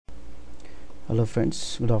Hello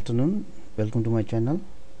friends, good afternoon. Welcome to my channel.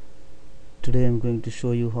 Today I'm going to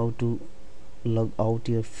show you how to log out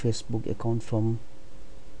your Facebook account from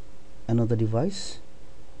another device.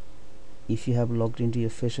 If you have logged into your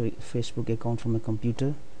Facebook account from a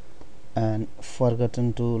computer and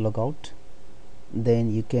forgotten to log out, then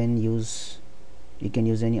you can use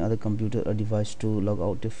any other computer or device to log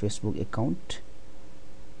out your Facebook account.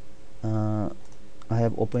 I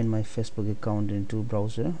have opened my Facebook account into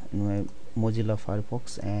browser in my Mozilla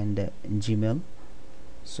Firefox and Gmail.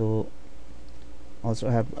 So also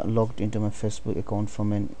I have logged into my Facebook account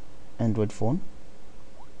from an Android phone.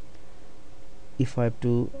 If I have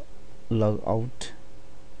to log out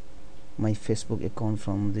my Facebook account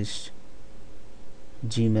from this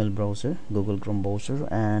Gmail browser, Google Chrome browser,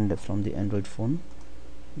 and from the Android phone,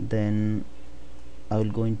 then I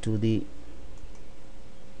will go into the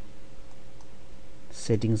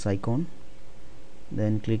settings icon,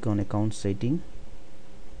 then click on account setting,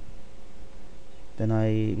 then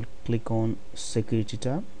I click on security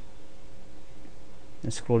tab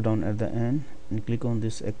and scroll down at the end and click on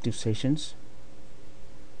this active sessions.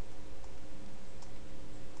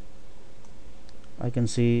 I can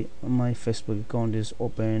see my Facebook account is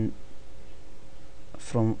open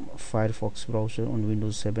from Firefox browser on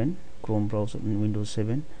Windows 7, Chrome browser on Windows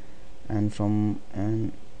 7, and from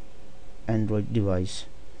an Android device.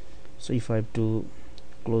 So if I have to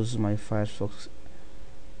close my Facebook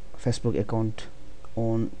account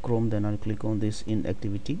on Chrome, then I'll click on this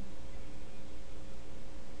inactivity,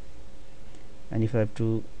 and if I have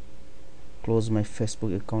to close my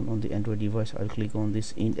Facebook account on the Android device, I'll click on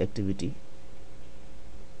this inactivity.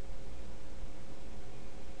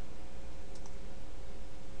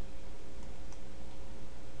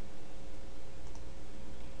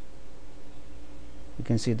 You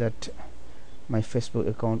can see that my Facebook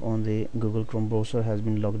account on the Google Chrome browser has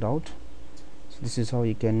been logged out. So this is how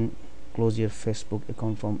you can close your Facebook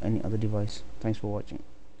account from any other device. Thanks for watching.